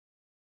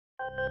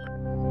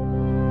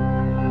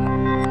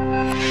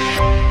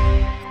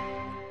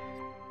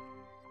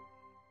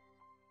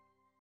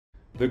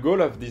The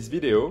goal of this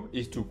video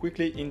is to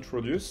quickly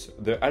introduce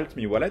the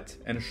Altme wallet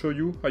and show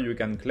you how you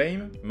can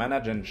claim,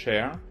 manage and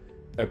share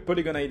a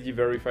Polygon ID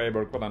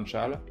verifiable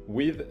credential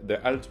with the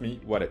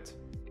Altme wallet.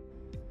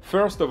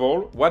 First of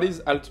all, what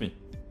is Altme?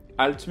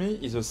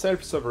 Altme is a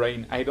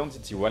self-sovereign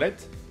identity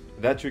wallet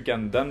that you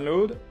can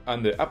download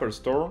on the Apple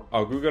Store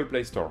or Google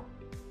Play Store.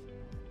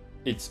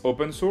 It's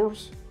open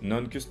source,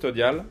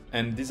 non-custodial,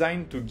 and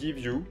designed to give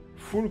you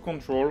full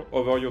control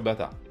over your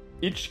data.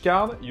 Each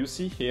card you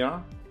see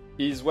here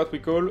is what we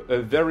call a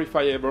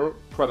verifiable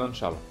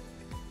credential.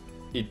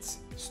 It's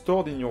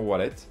stored in your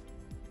wallet,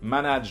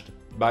 managed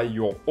by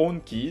your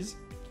own keys,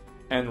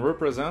 and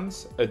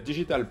represents a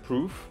digital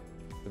proof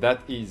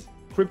that is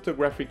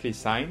cryptographically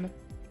signed,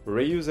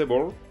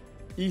 reusable,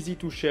 easy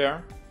to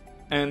share,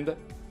 and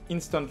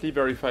instantly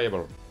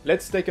verifiable.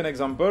 Let's take an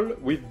example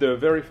with the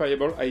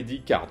verifiable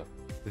ID card.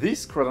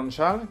 This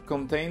credential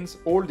contains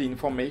all the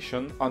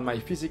information on my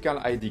physical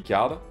ID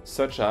card,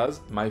 such as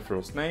my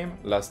first name,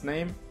 last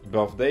name,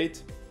 birth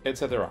date,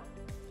 etc.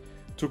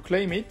 To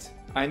claim it,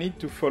 I need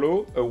to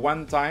follow a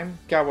one-time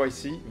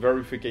KYC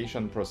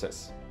verification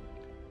process.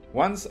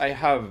 Once I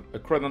have a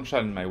credential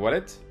in my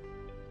wallet,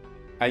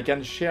 I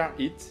can share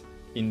it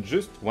in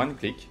just one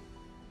click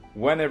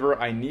whenever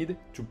I need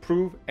to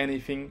prove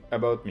anything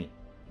about me.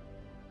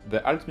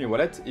 The Altme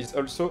wallet is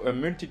also a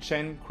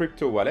multi-chain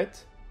crypto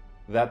wallet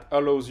that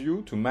allows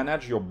you to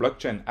manage your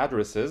blockchain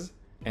addresses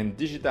and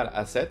digital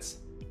assets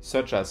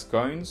such as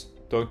coins,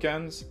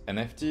 tokens,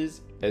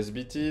 NFTs,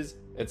 SBTs,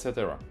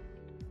 etc.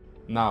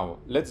 Now,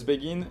 let's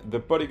begin the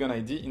Polygon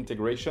ID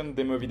integration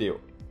demo video.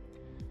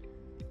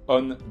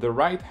 On the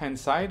right-hand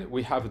side,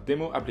 we have a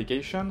demo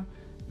application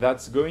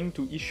that's going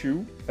to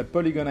issue a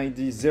Polygon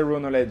ID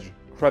zero-knowledge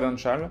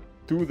credential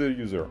to the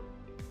user.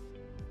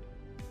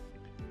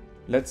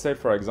 Let's say,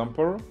 for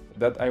example,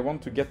 that I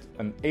want to get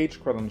an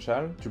age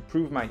credential to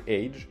prove my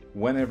age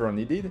whenever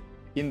needed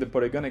in the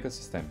Polygon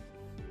ecosystem.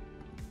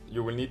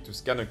 You will need to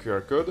scan a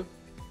QR code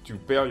to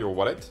pair your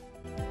wallet.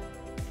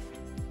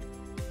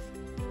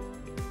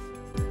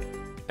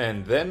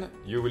 And then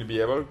you will be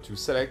able to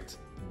select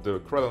the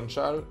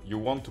credential you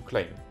want to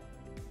claim.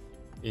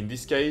 In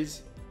this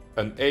case,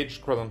 an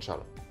age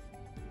credential.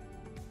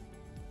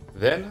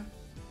 Then,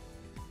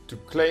 to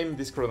claim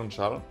this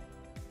credential,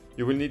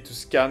 you will need to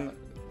scan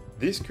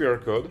this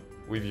QR code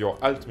with your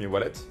Altme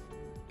wallet,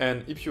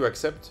 and if you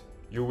accept,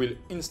 you will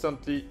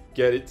instantly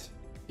get it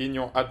in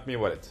your Altme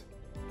wallet.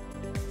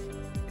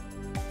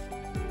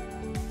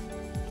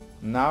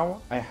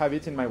 Now I have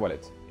it in my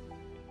wallet.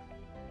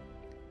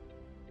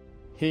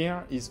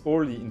 Here is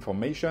all the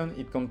information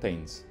it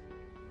contains.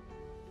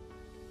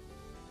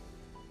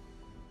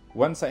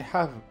 Once I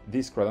have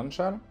this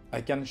credential,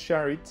 I can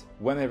share it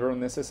whenever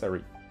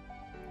necessary.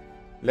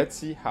 Let's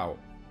see how.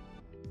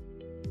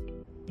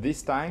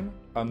 This time,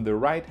 on the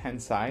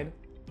right-hand side,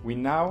 we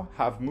now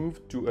have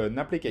moved to an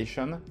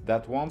application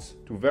that wants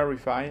to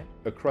verify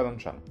a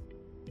credential.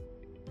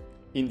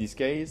 In this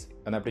case,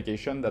 an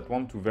application that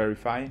wants to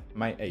verify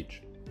my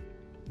age.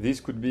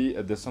 This could be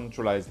a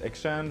decentralized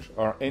exchange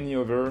or any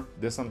other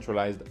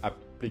decentralized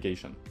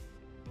application.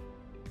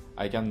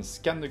 I can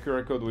scan the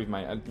QR code with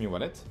my Altme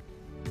wallet.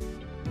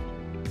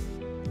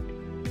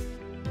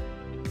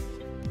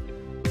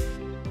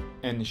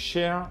 And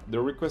share the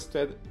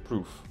requested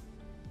proof.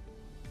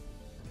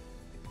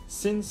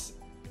 Since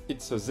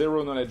it's a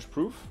zero-knowledge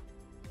proof,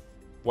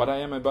 what I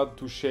am about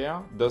to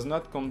share does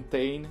not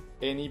contain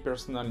any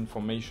personal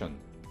information.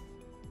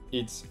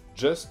 It's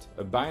just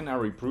a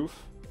binary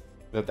proof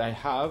that I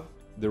have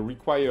the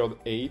required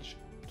age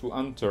to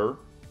enter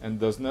and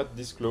does not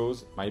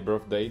disclose my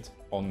birth date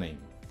or name.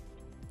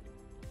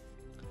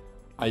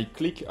 I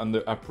click on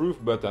the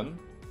Approve button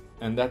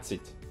and that's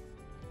it.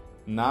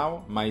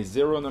 Now my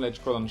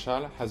zero-knowledge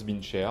credential has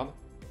been shared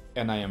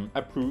and I am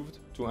approved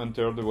to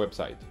enter the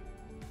website.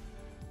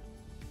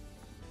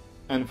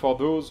 And for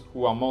those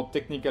who are more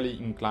technically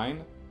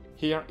inclined,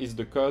 here is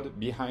the code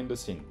behind the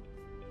scene.